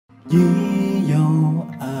Hello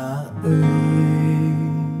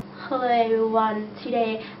everyone,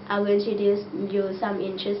 today I will introduce you some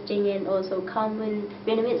interesting and also common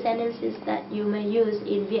Vietnamese sentences that you may use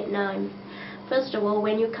in Vietnam. First of all,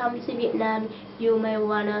 when you come to Vietnam, you may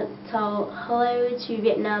wanna tell hello to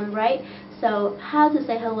Vietnam, right? So how to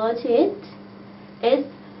say hello to it? It's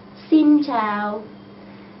xin chào.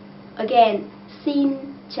 Again, xin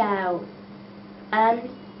chào. And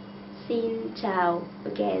xin chào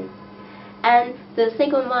again. And the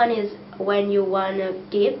second one is when you want to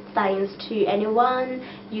give thanks to anyone,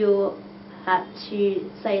 you have to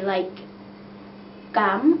say like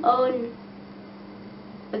cảm ơn.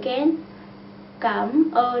 Again,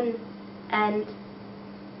 cảm ơn and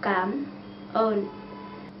cảm ơn.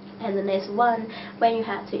 And the next one, when you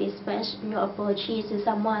have to express your apology to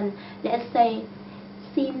someone, let's say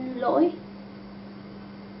xin lỗi,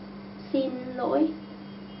 xin lỗi,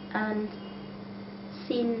 and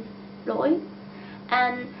xin lỗi.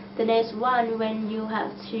 And the next one, when you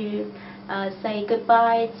have to say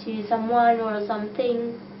goodbye to someone or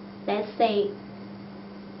something, let's say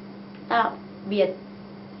tạm biệt,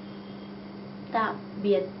 tạm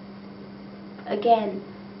biệt. Again,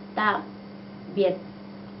 tạm biệt.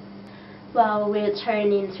 Well, we'll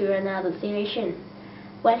turn into another situation.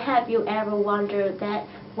 When have you ever wondered that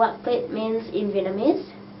what please means in Vietnamese?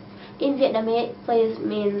 In Vietnamese, please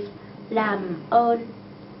means làm ơn,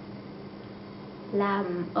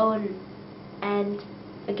 làm ơn, and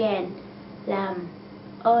again, làm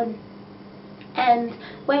ơn. And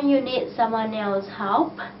when you need someone else's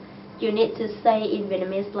help, you need to say in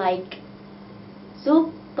Vietnamese like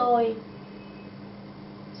giúp tôi,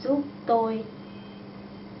 giúp tôi.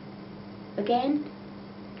 Again,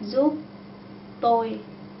 giúp tôi.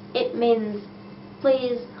 It means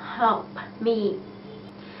please help me.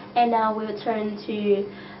 And now we'll turn to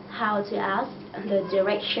how to ask the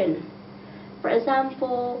direction. For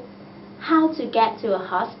example, how to get to a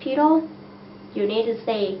hospital, you need to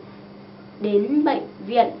say đến bệnh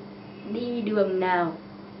viện, đi đường nào.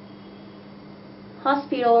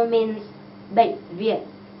 Hospital means bệnh viện,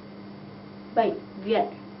 bệnh viện.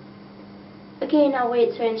 Okay, now we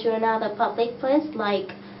turn to another public place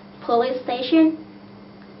like police station.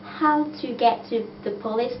 How to get to the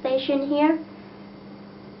police station here?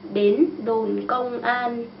 Đến đồn công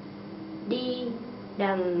an, đi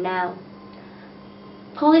đằng nào.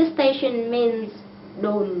 Police station means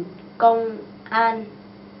đồn công an,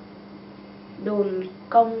 đồn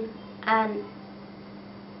công an.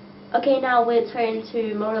 Okay, now we'll turn to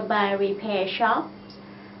motorbike repair shops.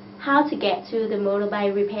 How to get to the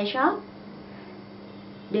motorbike repair shop?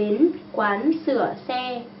 Đến quán sửa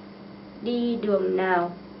xe, đi đường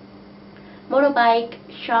nào. Motorbike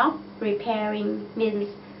shop repairing means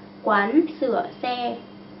quán sửa xe,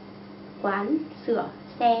 quán sửa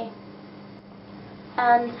xe.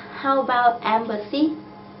 And how about embassy?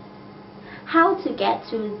 How to get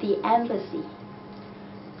to the embassy?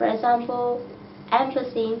 For example,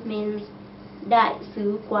 embassy means đại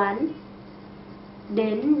sứ quán.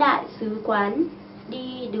 Đến đại sứ quán,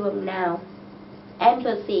 đi đường nào.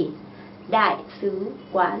 Embassy, đại sứ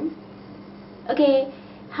quán. Okay,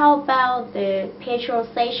 how about the petrol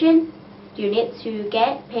station? You need to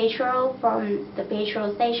get petrol from the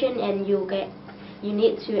petrol station and you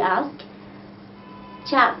need to ask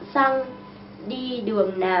trạm xăng, đi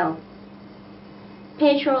đường nào.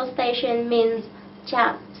 Petrol station means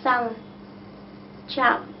trạm xăng,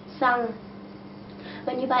 trạm xăng.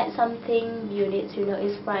 When you buy something, you need to know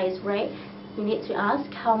its price, right? You need to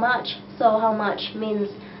ask how much. So how much means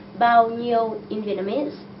bao nhiêu in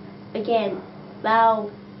Vietnamese. Again, bao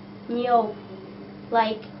nhiêu,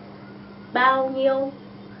 like bao nhiêu.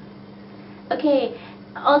 Okay,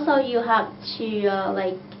 also you have to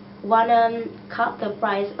like wanna cut the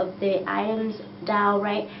price of the items down,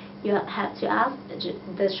 right? You have to ask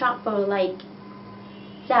the shopper like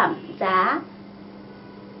giảm giá.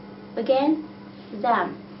 Again,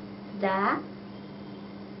 giảm giá.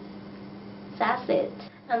 That's it.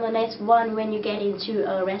 And the next one, when you get into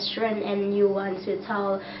a restaurant and you want to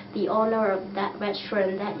tell the owner of that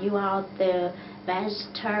restaurant that you are the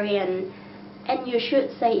vegetarian, and you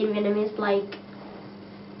should say in Vietnamese like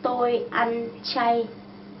tôi ăn chay.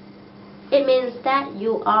 It means that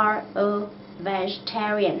you are a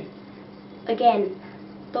vegetarian. Again,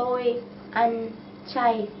 tôi ăn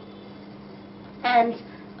chay. And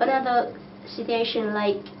another situation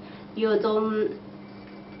like you don't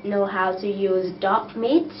know how to use dog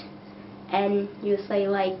meat and you say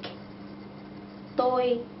like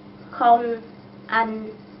tôi không ăn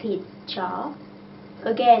thịt chó.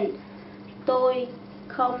 Again, tôi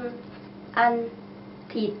không ăn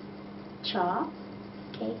thịt chó.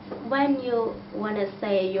 Okay, when you wanna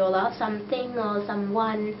say you love something or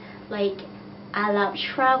someone, like I love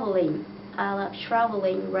traveling,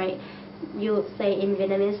 right? You say in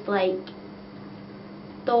Vietnamese like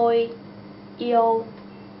tôi yêu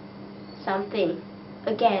something.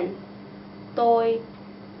 Again, tôi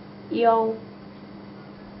yêu,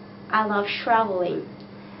 I love traveling.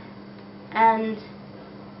 And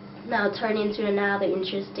now turn into another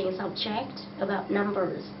interesting subject about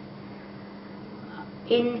numbers.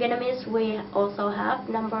 In Vietnamese, we also have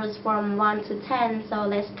numbers from 1 to 10, so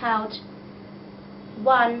let's count.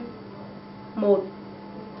 1, 1,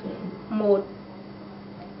 1,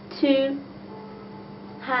 2, 2, 2,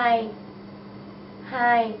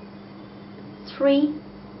 3, 3,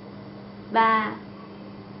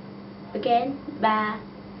 again 3,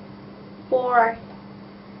 4,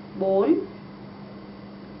 4,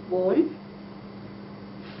 4,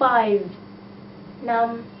 5,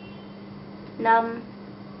 5, 5,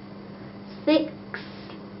 6,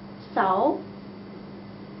 6,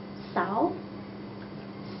 6,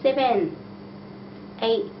 7,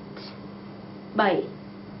 8, 7, 8,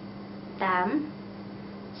 7,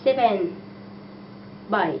 7,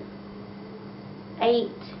 8, 8,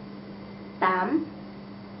 8, 9,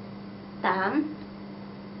 9,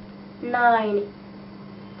 9,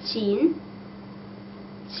 10,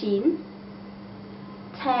 10,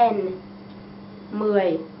 10.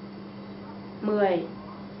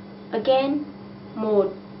 Again, 1,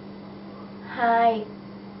 2, 3,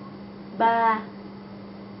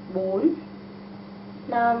 4,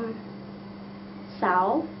 5, 6,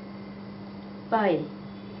 7, 8,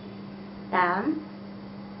 9,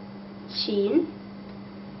 10.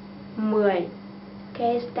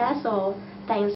 Okay, that's all. Thanks